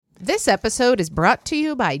This episode is brought to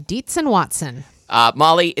you by Dietz & Watson.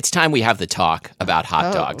 Molly, it's time we have the talk about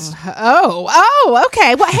hot dogs. Oh,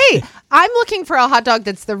 okay. Well, hey, I'm looking for a hot dog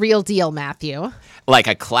that's the real deal, Matthew. Like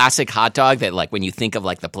a classic hot dog that, like, when you think of,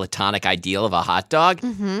 like, the platonic ideal of a hot dog,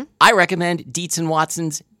 I recommend Dietz &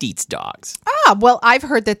 Watson's Dietz Dogs. Well, I've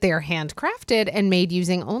heard that they're handcrafted and made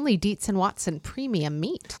using only Dietz & Watson premium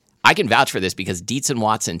meat. I can vouch for this because Dietz &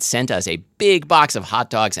 Watson sent us a big box of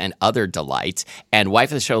hot dogs and other delights. And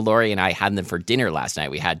wife of the show, Lori, and I had them for dinner last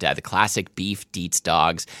night. We had the classic beef Dietz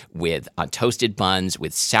dogs with toasted buns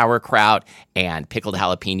with sauerkraut and pickled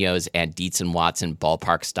jalapenos and Dietz & Watson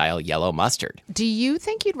ballpark-style yellow mustard. Do you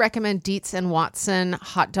think you'd recommend Dietz & Watson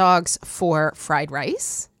hot dogs for fried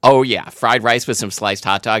rice? Oh, yeah. Fried rice with some sliced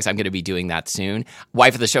hot dogs. I'm going to be doing that soon.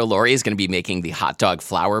 Wife of the show, Lori, is going to be making the hot dog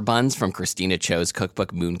flour buns from Christina Cho's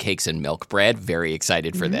cookbook, Mooncakes and Milk Bread. Very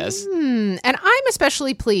excited for this. And I'm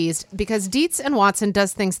especially pleased because Dietz & Watson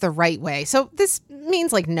does things the right way. So this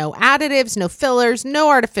means like no additives, no fillers, no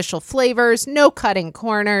artificial flavors, no cutting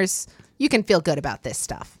corners. You can feel good about this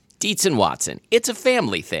stuff. Dietz & Watson. It's a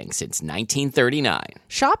family thing since 1939.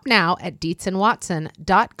 Shop now at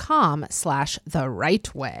dietzandwatson.com/the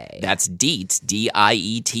right way. That's Dietz,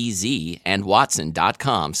 D-I-E-T-Z, and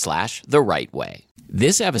Watson.com/the right way.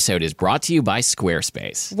 This episode is brought to you by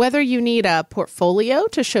Squarespace. Whether you need a portfolio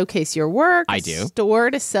to showcase your work, I do. Store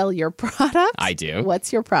to sell your product, I do.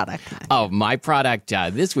 What's your product? Oh, my product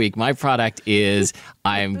this week, my product is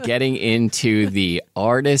I'm getting into the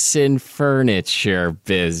artisan furniture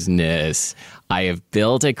business. I have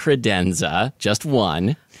built a credenza, just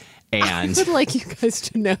one. And I would like you guys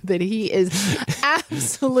to know that he is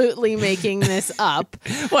absolutely making this up.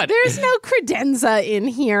 What? There's no credenza in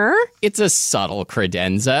here. It's a subtle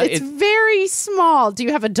credenza. It's very small. Do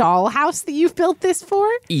you have a dollhouse that you've built this for?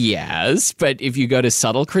 Yes, but if you go to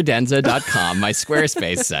subtlecredenza.com, my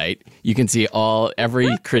Squarespace site, you can see every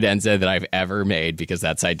credenza that I've ever made because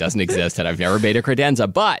that site doesn't exist and I've never made a credenza,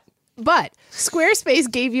 But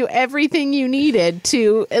Squarespace gave you everything you needed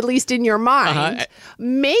to, at least in your mind,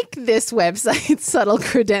 make this website,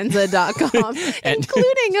 subtlecredenza.com,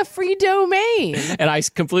 including a free domain. And I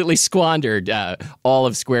completely squandered all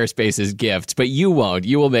of Squarespace's gifts, but you won't.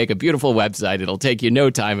 You will make a beautiful website. It'll take you no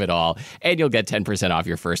time at all, and you'll get 10% off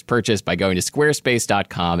your first purchase by going to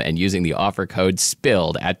squarespace.com and using the offer code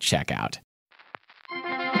SPILLED at checkout.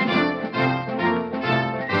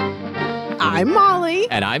 I'm Molly.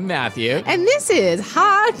 And I'm Matthew. And this is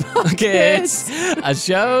Hot Pockets. A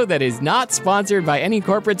show that is not sponsored by any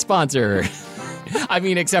corporate sponsor. I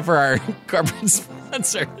mean, except for our corporate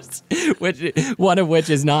sponsors, one of which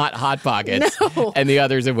is not Hot Pockets. No. And the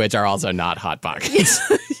others of which are also not Hot Pockets.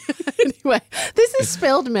 Anyway, this is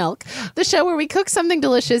Spilled Milk, the show where we cook something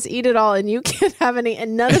delicious, eat it all, and you can't have any,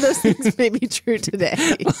 and none of those things may be true today.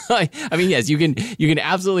 I mean, yes, you can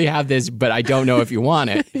absolutely have this, but I don't know if you want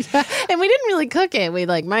it. Yeah. And we didn't really cook it. We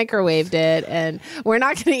microwaved it, and we're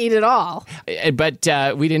not going to eat it all. But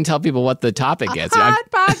we didn't tell people what the topic is.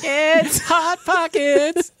 Hot Pockets. Hot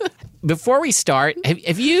Pockets. Before we start,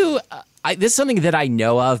 have you... this is something that I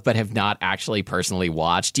know of, but have not actually personally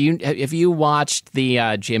watched. Have you watched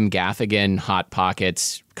the Jim Gaffigan Hot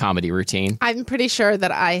Pockets comedy routine? I'm pretty sure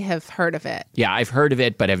that I have heard of it. Yeah, I've heard of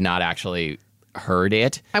it, but have not actually heard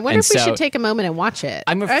it. I wonder if we should take a moment and watch it.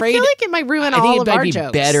 I'm afraid I feel like it might ruin all of our jokes. I think it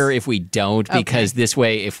might be better if we don't, because this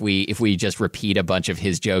way, if we just repeat a bunch of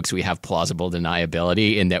his jokes, we have plausible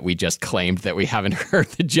deniability in that we just claimed that we haven't heard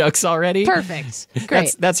the jokes already. Perfect.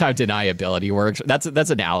 Great. That's how deniability works. That's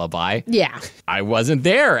an alibi. Yeah. I wasn't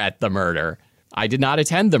there at the murder. I did not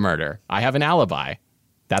attend the murder. I have an alibi.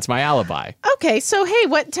 That's my alibi. Okay, so hey,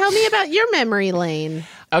 tell me about your memory lane.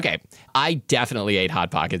 Okay, I definitely ate Hot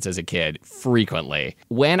Pockets as a kid frequently.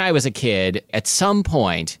 When I was a kid, at some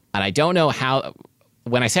point, and I don't know how...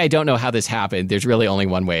 When I say I don't know how this happened, there's really only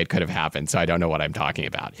one way it could have happened, so I don't know what I'm talking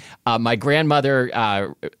about. My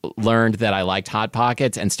grandmother learned that I liked Hot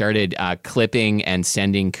Pockets and started clipping and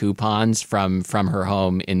sending coupons from her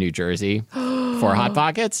home in New Jersey for Hot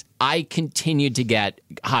Pockets. I continued to get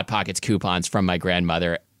Hot Pockets coupons from my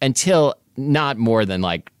grandmother until not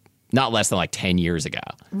less than 10 years ago.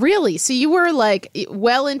 Really? So you were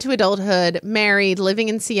well into adulthood, married, living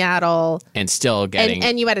in Seattle. And still getting...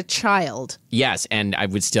 And you had a child. Yes, and I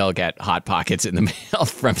would still get Hot Pockets in the mail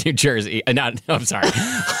from New Jersey. I'm sorry.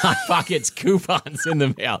 Hot Pockets coupons in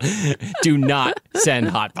the mail. Do not send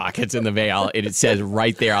Hot Pockets in the mail. It says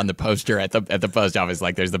right there on the poster at the post office,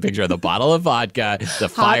 there's the picture of the bottle of vodka, the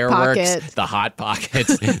fireworks, the Hot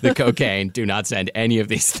Pockets, the cocaine. Do not send any of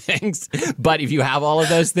these things. But if you have all of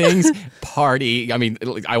those things, wings, party. I mean,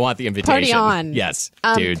 I want the invitation. Party on. Yes,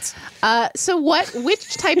 dudes. So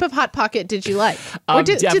which type of Hot Pocket did you like? Or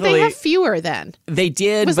did they have fewer then? They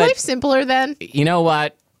did. Was life simpler then? You know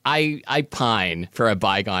what? I pine for a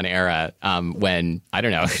bygone era when, I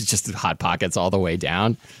don't know, it's just Hot Pockets all the way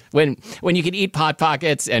down. When you could eat Hot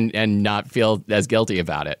Pockets and not feel as guilty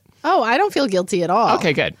about it. Oh, I don't feel guilty at all.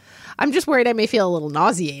 Okay, good. I'm just worried I may feel a little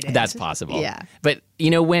nauseated. That's possible. Yeah. But,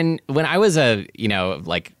 when I was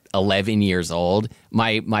like 11 years old,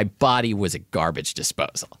 my body was a garbage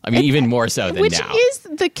disposal. I mean, even more so than which now. Which is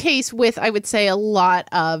the case with, I would say, a lot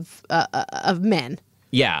of men.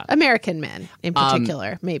 Yeah. American men in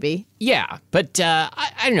particular, maybe. Yeah. But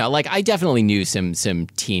I don't know. Like, I definitely knew some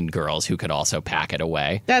teen girls who could also pack it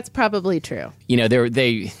away. That's probably true.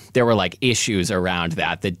 There were like issues around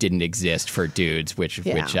that didn't exist for dudes, which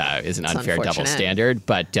is an unfair double standard.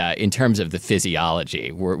 But in terms of the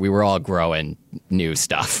physiology, we were all growing new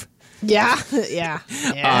stuff. Yeah, yeah.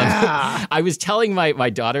 I was telling my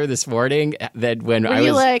daughter this morning that when I was... Were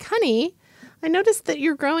you like, honey... I noticed that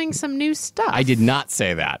you're growing some new stuff. I did not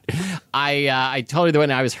say that. I told her that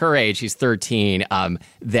when I was her age, she's 13,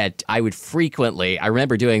 that I would frequently, I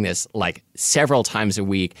remember doing this like several times a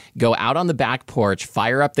week, go out on the back porch,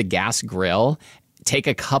 fire up the gas grill, take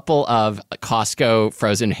a couple of Costco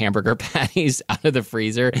frozen hamburger patties out of the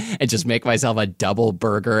freezer, and just make myself a double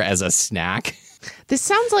burger as a snack. This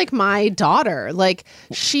sounds like my daughter. Like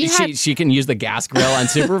she can use the gas grill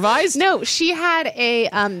unsupervised? No, she had a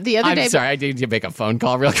the other day. I'm sorry, I need to make a phone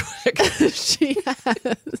call real quick. She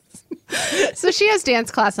has dance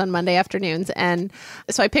class on Monday afternoons, and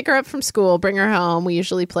so I pick her up from school, bring her home. We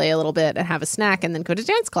usually play a little bit and have a snack, and then go to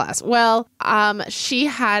dance class. Well, she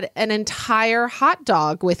had an entire hot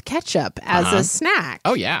dog with ketchup as a snack.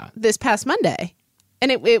 Oh yeah, this past Monday.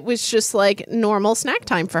 And it was just like normal snack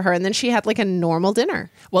time for her. And then she had like a normal dinner.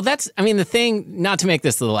 Well, the thing, not to make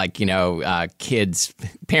this the kids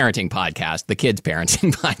parenting podcast, the kids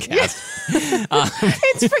parenting podcast.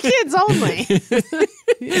 It's for kids only.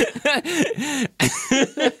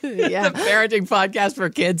 Yeah. The parenting podcast for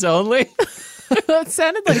kids only. It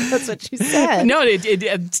sounded like that's what you said. No,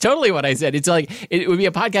 it's totally what I said. It's like, it would be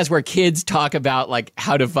a podcast where kids talk about like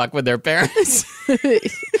how to fuck with their parents. How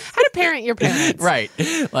to parent your parents. Right.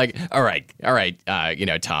 Like, all right,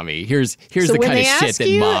 Tommy, here's the kind of shit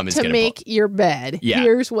that mom is going to make your bed. Yeah.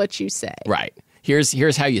 Here's what you say. Right.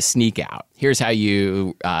 Here's how you sneak out. Here's how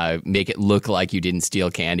you make it look like you didn't steal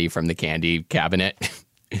candy from the candy cabinet.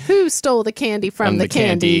 Who stole the candy from the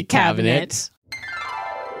candy cabinet?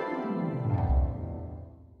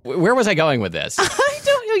 Where was I going with this? I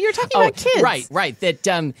don't know. You're talking about kids. Right.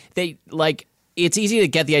 That they like. It's easy to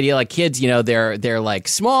get the idea like kids, they're like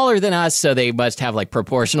smaller than us, so they must have like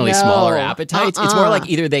proportionally smaller appetites. It's more like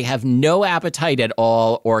either they have no appetite at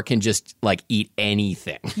all or can just like eat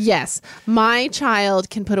anything. Yes. My child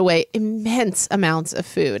can put away immense amounts of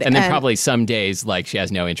food. And then probably some days like she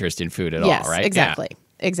has no interest in food at all, right? Exactly. Yeah.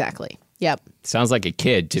 Exactly. Yep. Sounds like a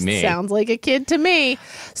kid to me. Sounds like a kid to me.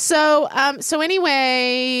 So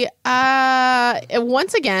anyway,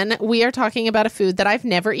 once again, we are talking about a food that I've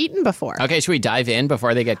never eaten before. Okay, should we dive in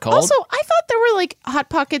before they get cold? Also, I thought there were like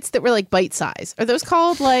Hot Pockets that were like bite size. Are those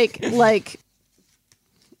called like?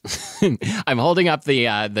 I'm holding up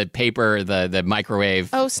the paper, the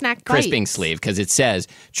microwave snack crisping bites. sleeve because it says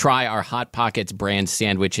try our Hot Pockets brand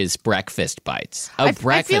sandwiches breakfast bites.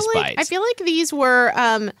 Breakfast bites. I feel like these were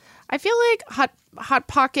I feel like Hot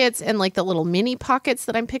Pockets and like the little mini pockets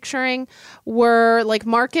that I'm picturing were like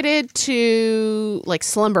marketed to like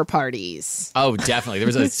slumber parties. Oh, definitely. There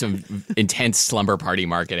was some intense slumber party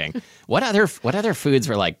marketing. What other foods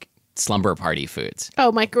were like slumber party foods?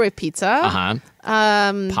 Oh, microwave pizza.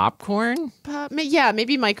 Popcorn?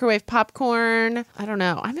 Maybe microwave popcorn. I don't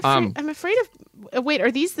know. I'm afraid of. Wait,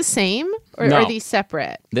 are these the same or no. Are these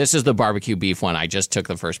separate? This is the barbecue beef one. I just took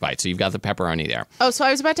the first bite, so you've got the pepperoni there. Oh, so I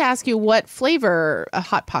was about to ask you what flavor a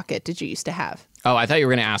Hot Pocket did you used to have? Oh, I thought you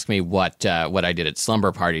were going to ask me what I did at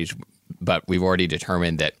slumber parties, but we've already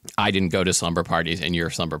determined that I didn't go to slumber parties and your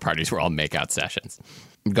slumber parties were all makeout sessions.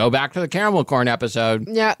 Go back to the caramel corn episode.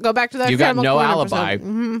 Yeah, go back to that. You've got no alibi.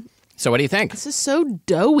 Mm-hmm. So what do you think? This is so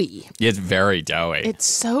doughy. It's very doughy. It's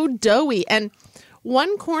so doughy. And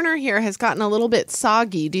one corner here has gotten a little bit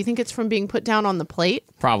soggy. Do you think it's from being put down on the plate?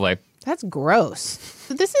 Probably. That's gross.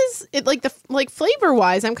 So this is it. Like flavor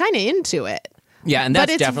wise, I'm kind of into it. Yeah, and that's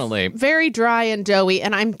but it's definitely very dry and doughy,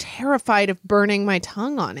 and I'm terrified of burning my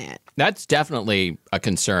tongue on it. That's definitely a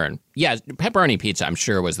concern. Yeah, pepperoni pizza, I'm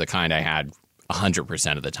sure, was the kind I had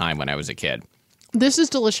 100% of the time when I was a kid. This is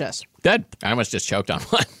delicious. Good. I almost just choked on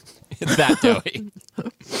one. It's that doughy.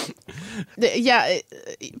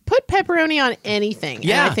 Put pepperoni on anything.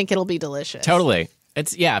 Yeah. And I think it'll be delicious. Totally.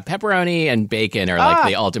 It's pepperoni and bacon are like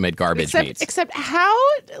the ultimate garbage meats. Except how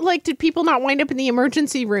did people not wind up in the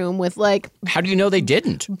emergency room with how do you know they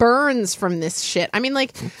didn't? Burns from this shit? I mean,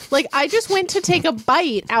 like I just went to take a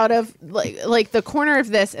bite out of like the corner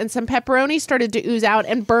of this, and some pepperoni started to ooze out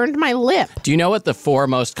and burned my lip. Do you know what the 4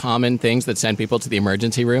 most common things that sent people to the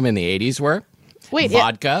emergency room in the 80s were? Wait,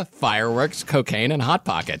 vodka, fireworks, cocaine, and Hot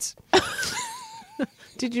Pockets.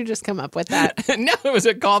 Did you just come up with that? No, it was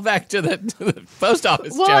a callback to the post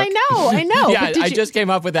office well, joke. I know. Yeah, I just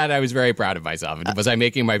came up with that. And I was very proud of myself. Was I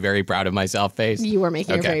making my very proud of myself face? You were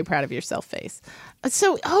making a very proud of yourself face.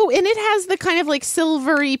 So, and it has the kind of like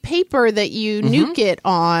silvery paper that you nuke it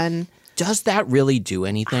on. Does that really do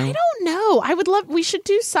anything? I don't know. We should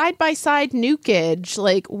do side-by-side nukage,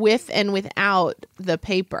 like with and without the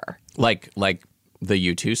paper. Like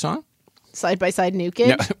the U2 song? Side-by-side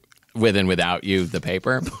nukage? No. With and without you, the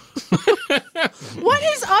paper. What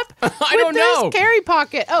is up with don't know. this carry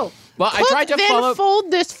pocket? Oh, well, I tried to then fold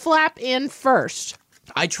this flap in first.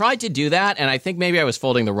 I tried to do that, and I think maybe I was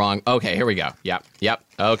folding the wrong. Okay, here we go. Yep.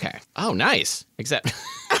 Okay. Oh, nice. Except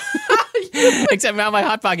now my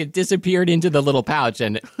Hot Pocket disappeared into the little pouch,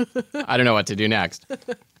 and I don't know what to do next.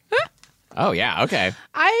 Oh, yeah. Okay.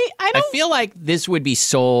 I feel like this would be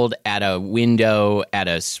sold at a window at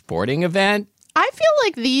a sporting event. I feel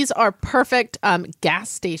like these are perfect gas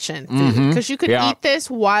station food because you could eat this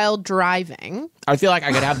while driving. I feel like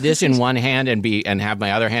I could have this in one hand and have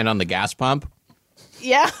my other hand on the gas pump.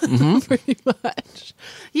 Yeah, pretty much.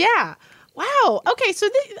 Yeah. Wow. Okay, so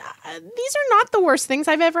these are not the worst things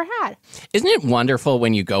I've ever had. Isn't it wonderful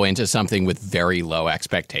when you go into something with very low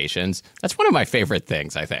expectations? That's one of my favorite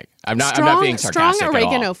things, I think. I'm not being sarcastic strong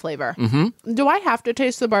oregano at all. flavor. Mm-hmm. Do I have to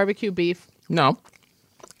taste the barbecue beef? No.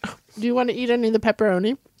 Do you want to eat any of the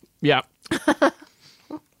pepperoni? Yeah. Okay.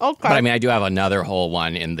 But I mean, I do have another whole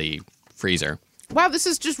one in the freezer. Wow, this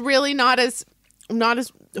is just really not as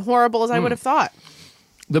horrible as I would have thought.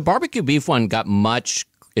 The barbecue beef one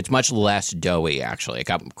it's much less doughy, actually. It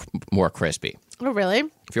got more crispy. Oh, really?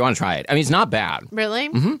 If you want to try it. I mean, it's not bad. Really?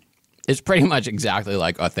 Mm-hmm. It's pretty much exactly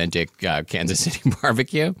like authentic Kansas City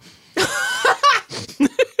barbecue.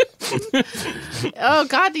 Oh,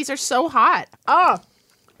 God, these are so hot. Oh,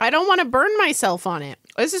 I don't want to burn myself on it.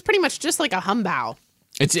 This is pretty much just like a humbao.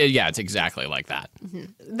 It's exactly like that.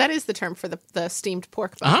 Mm-hmm. That is the term for the steamed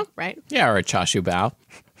pork bone, right? Yeah, or a chashu bao.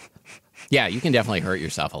 Yeah, you can definitely hurt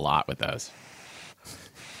yourself a lot with those.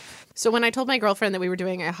 So when I told my girlfriend that we were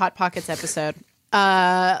doing a Hot Pockets episode,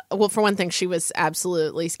 well, for one thing, she was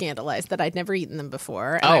absolutely scandalized that I'd never eaten them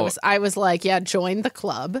before. And I was like, yeah, join the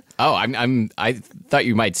club. Oh, I thought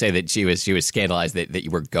you might say that she was scandalized that you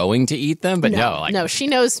were going to eat them, but no, she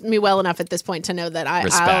knows me well enough at this point to know that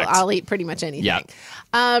I'll eat pretty much anything. Yeah.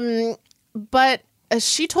 But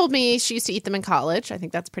she told me she used to eat them in college. I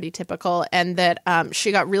think that's pretty typical, and that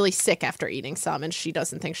she got really sick after eating some, and she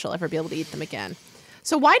doesn't think she'll ever be able to eat them again.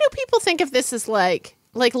 So why do people think of this as like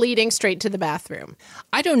leading straight to the bathroom?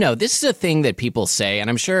 I don't know. This is a thing that people say, and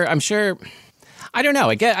I'm sure. I don't know.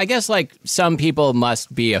 I guess like some people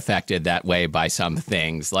must be affected that way by some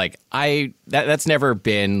things. Like that's never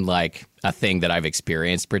been like a thing that I've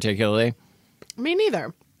experienced particularly. Me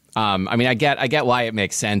neither. I mean, I get why it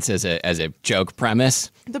makes sense as a joke premise.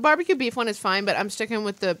 The barbecue beef one is fine, but I'm sticking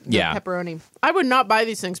with the pepperoni. I would not buy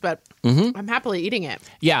these things, but I'm happily eating it.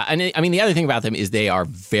 Yeah, and I mean, the other thing about them is they are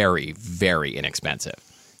very, very inexpensive.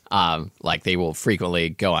 Like they will frequently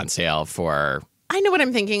go on sale for... I know what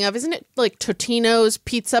I'm thinking of. Isn't it like Totino's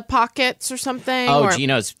Pizza Pockets or something? Oh,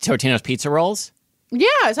 Totino's Pizza Rolls? Yeah,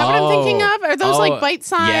 is that what I'm thinking of? Are those like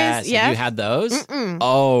bite-sized? Yes. Have you had those? Mm-mm.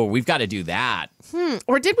 Oh, we've got to do that.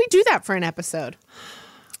 Or did we do that for an episode?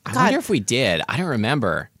 I wonder if we did. I don't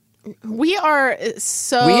remember. We are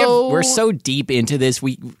we're so deep into this.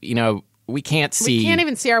 We can't see. We can't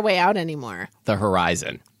even see our way out anymore. The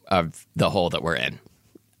horizon of the hole that we're in.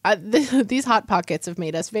 These Hot Pockets have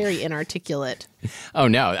made us very inarticulate. Oh,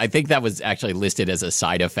 no. I think that was actually listed as a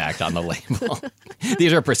side effect on the label.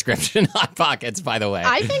 These are prescription Hot Pockets, by the way.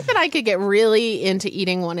 I think that I could get really into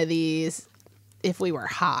eating one of these if we were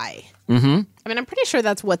high. Mm-hmm. I mean, I'm pretty sure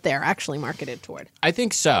that's what they're actually marketed toward. I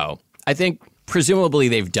think so. I think presumably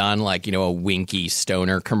they've done like, a winky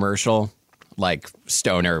stoner commercial, like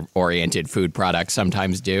stoner-oriented food products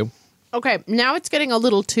sometimes do. Okay, now it's getting a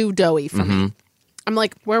little too doughy for me. I'm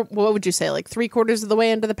like, what would you say, like 3/4 of the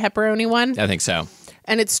way into the pepperoni one? I think so.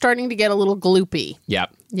 And it's starting to get a little gloopy.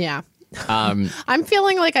 Yep. Yeah. I'm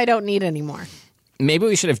feeling like I don't need any more. Maybe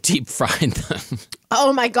we should have deep fried them.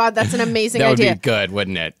 Oh my God, that's an amazing That would idea. be good,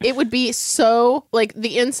 wouldn't it? It would be so, like,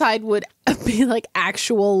 the inside would be like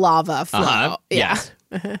actual lava flow. Yeah.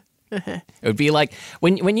 Yes. It would be like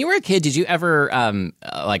when you were a kid, did you ever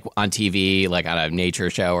like on TV, like on a nature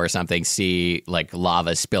show or something, see like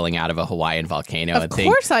lava spilling out of a Hawaiian volcano? Of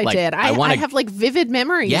course I did. I have like vivid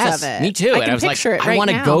memories yes, of it. me too. I and can I was like, picture it I right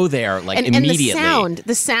want to now. go there like immediately. And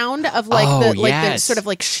the sound of like the yes. sort of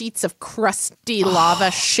like sheets of crusty lava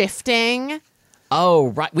shifting. Oh,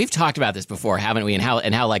 right. We've talked about this before, haven't we? And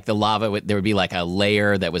how like the lava, there would be like a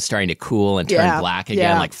layer that was starting to cool and turn black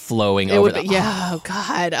again, like flowing over the... Oh,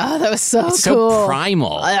 God. Oh, that was so it's cool. so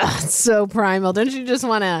primal. It's so primal. Don't you just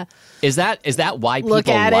want to... Is that why people look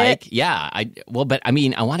at like... it? Yeah. But I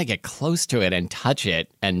mean, I want to get close to it and touch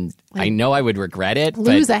it. And I know I would regret it.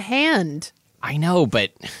 Lose a hand. I know,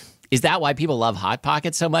 but... Is that why people love Hot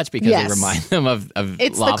Pockets so much? Because they remind them of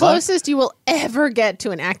it's lava? The closest you will ever get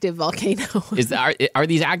to an active volcano. Are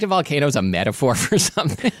these active volcanoes a metaphor for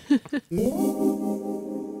something?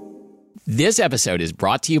 This episode is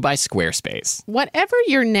brought to you by Squarespace. Whatever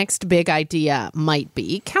your next big idea might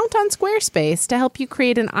be, count on Squarespace to help you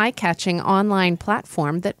create an eye-catching online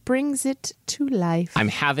platform that brings it to life. I'm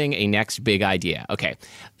having a next big idea. Okay.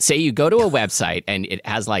 Say you go to a website and it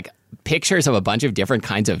has like pictures of a bunch of different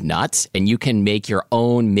kinds of nuts, and you can make your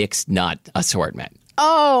own mixed nut assortment.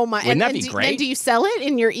 Oh my! Wouldn't that be great? And do you sell it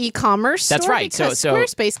in your e-commerce store? That's right. Because so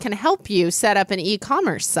Squarespace can help you set up an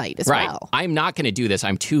e-commerce site as well. I'm not going to do this.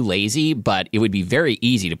 I'm too lazy, but it would be very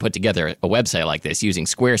easy to put together a website like this using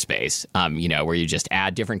Squarespace. Where you just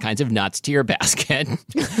add different kinds of nuts to your basket,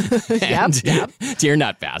 to your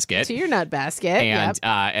nut basket,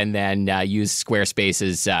 and then use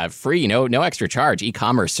Squarespace's free, no extra charge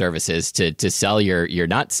e-commerce services to sell your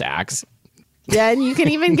nut sacks. Yeah, and you can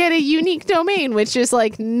even get a unique domain, which is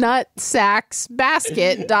like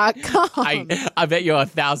nutsacksbasket.com. I bet you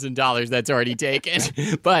 $1,000 that's already taken.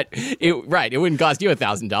 But it wouldn't cost you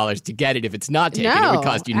 $1,000 to get it if it's not taken. No, it would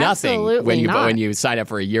cost you nothing when you sign up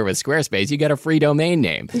for a year with Squarespace. You get a free domain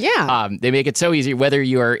name. Yeah. They make it so easy whether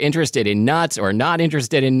you are interested in nuts or not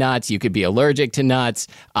interested in nuts. You could be allergic to nuts.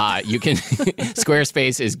 You can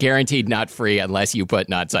Squarespace is guaranteed nut free unless you put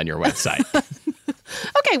nuts on your website.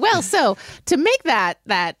 Okay, well, so to make that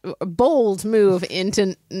bold move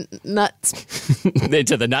into nuts,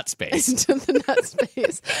 into the nut space,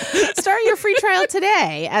 start your free trial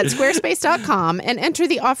today at squarespace.com and enter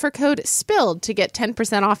the offer code SPILLED to get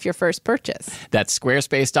 10% off your first purchase. That's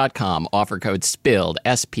squarespace.com, offer code SPILLED,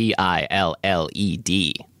 SPILLED.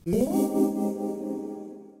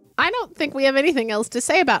 I don't think we have anything else to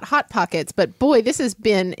say about Hot Pockets, but boy, this has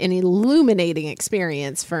been an illuminating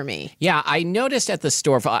experience for me. Yeah, I noticed at the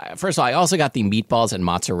store, first of all, I also got the meatballs and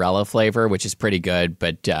mozzarella flavor, which is pretty good,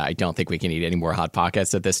 but I don't think we can eat any more Hot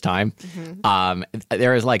Pockets at this time. Mm-hmm.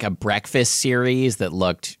 There is like a breakfast series that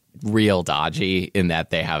looked real dodgy in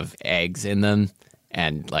that they have eggs in them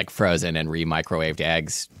and like frozen and re-microwaved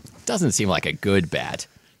eggs. Doesn't seem like a good bet.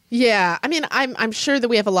 Yeah, I mean, I'm sure that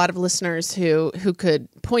we have a lot of listeners who could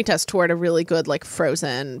point us toward a really good like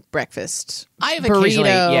frozen breakfast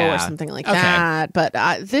burrito or something like that. But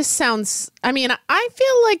this sounds. I mean, I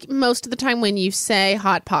feel like most of the time when you say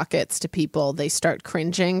Hot Pockets to people, they start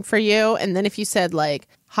cringing for you, and then if you said like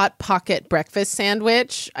Hot Pocket breakfast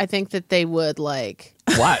sandwich, I think that they would like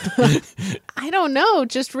what? I don't know,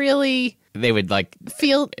 just really. They would like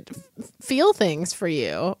feel things for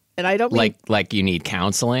you. And I don't mean... Like you need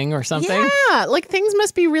counseling or something? Yeah, like things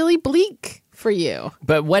must be really bleak for you.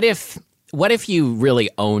 But what if you really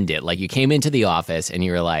owned it? Like you came into the office and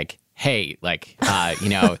you were like, hey, like,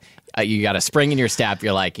 you got a spring in your step.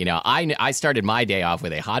 You're like, I started my day off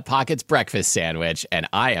with a Hot Pockets breakfast sandwich, and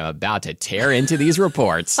I am about to tear into these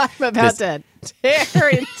reports. I'm about to tear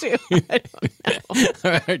into, I don't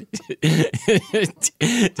know.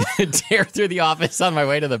 Tear through the office on my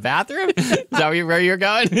way to the bathroom? Is that where you're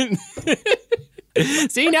going?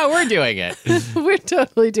 See, now we're doing it. We're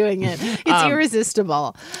totally doing it. It's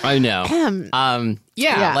irresistible. I know.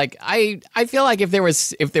 Yeah, like I feel like if there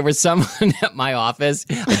was someone at my office,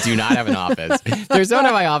 I do not have an office. If there's someone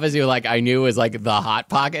at my office who like I knew was like the Hot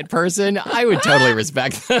Pocket person, I would totally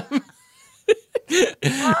respect them.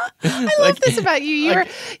 I love this about you.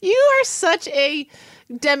 You are such a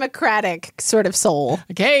democratic sort of soul.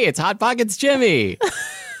 Okay, it's Hot Pockets Jimmy.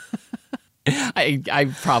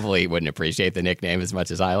 I probably wouldn't appreciate the nickname as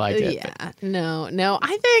much as I liked it. Yeah, but. No.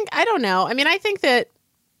 I don't know. I mean, I think that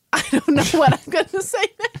I don't know what I'm going to say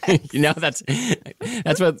next.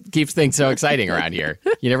 That's what keeps things so exciting around here.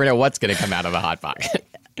 You never know what's going to come out of a Hot Pocket.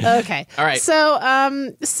 Okay. All right.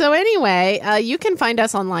 So anyway, you can find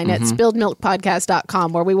us online at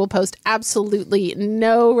spilledmilkpodcast.com, where we will post absolutely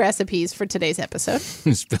no recipes for today's episode.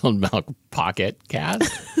 Spilled Milk Pocket Cast.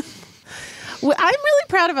 I'm really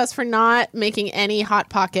proud of us for not making any Hot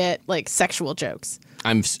Pocket like sexual jokes.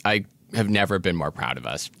 I have never been more proud of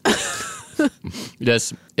us.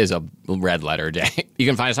 This is a red letter day. You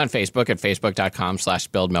can find us on Facebook at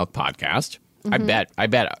facebook.com/spilledmilkpodcast. I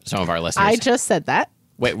bet some of our listeners. I just said that.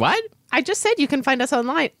 Wait, what? I just said you can find us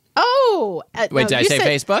online. Oh, wait, did I say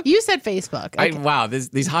Facebook? You said Facebook. Okay. Wow,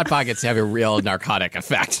 these Hot Pockets have a real narcotic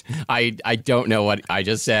effect. I don't know what I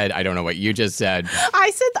just said. I don't know what you just said.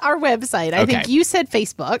 I said our website. I think you said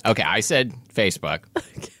Facebook. Okay, I said Facebook.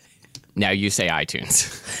 Okay. Now you say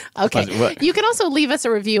iTunes. Okay. You can also leave us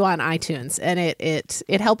a review on iTunes, and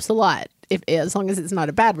it helps a lot. As long as it's not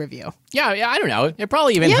a bad review. Yeah, I don't know. It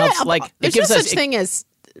probably even helps. Like, there's no such thing as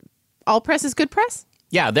all press is good press.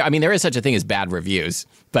 Yeah, there is such a thing as bad reviews,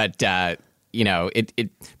 but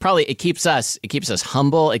it keeps us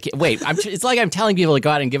humble. It's like I'm telling people to go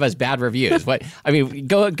out and give us bad reviews. What I mean,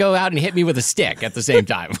 go out and hit me with a stick at the same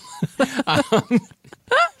time.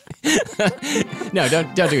 No,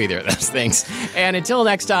 don't do either of those things. And until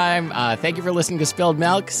next time, thank you for listening to Spilled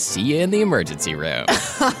Milk. See you in the emergency room.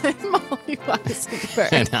 I'm Molly Weisenberg.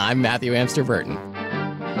 And I'm Matthew Amster Burton.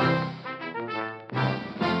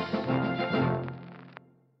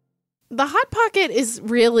 The Hot Pocket is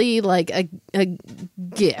really like a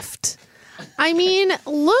gift. I mean,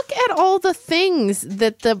 look at all the things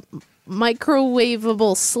that the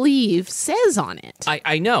microwavable sleeve says on it.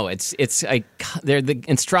 I know. The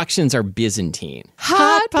instructions are Byzantine.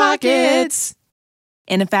 Hot Pockets!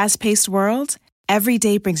 In a fast-paced world, every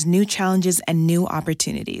day brings new challenges and new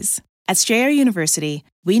opportunities. At Strayer University,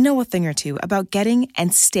 we know a thing or two about getting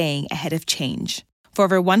and staying ahead of change. For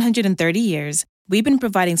over 130 years, we've been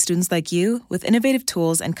providing students like you with innovative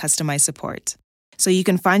tools and customized support, so you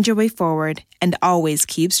can find your way forward and always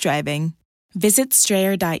keep striving. Visit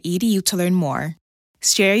strayer.edu to learn more.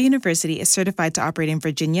 Strayer University is certified to operate in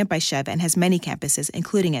Virginia by Chev and has many campuses,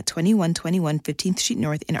 including at 2121 15th Street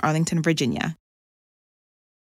North in Arlington, Virginia.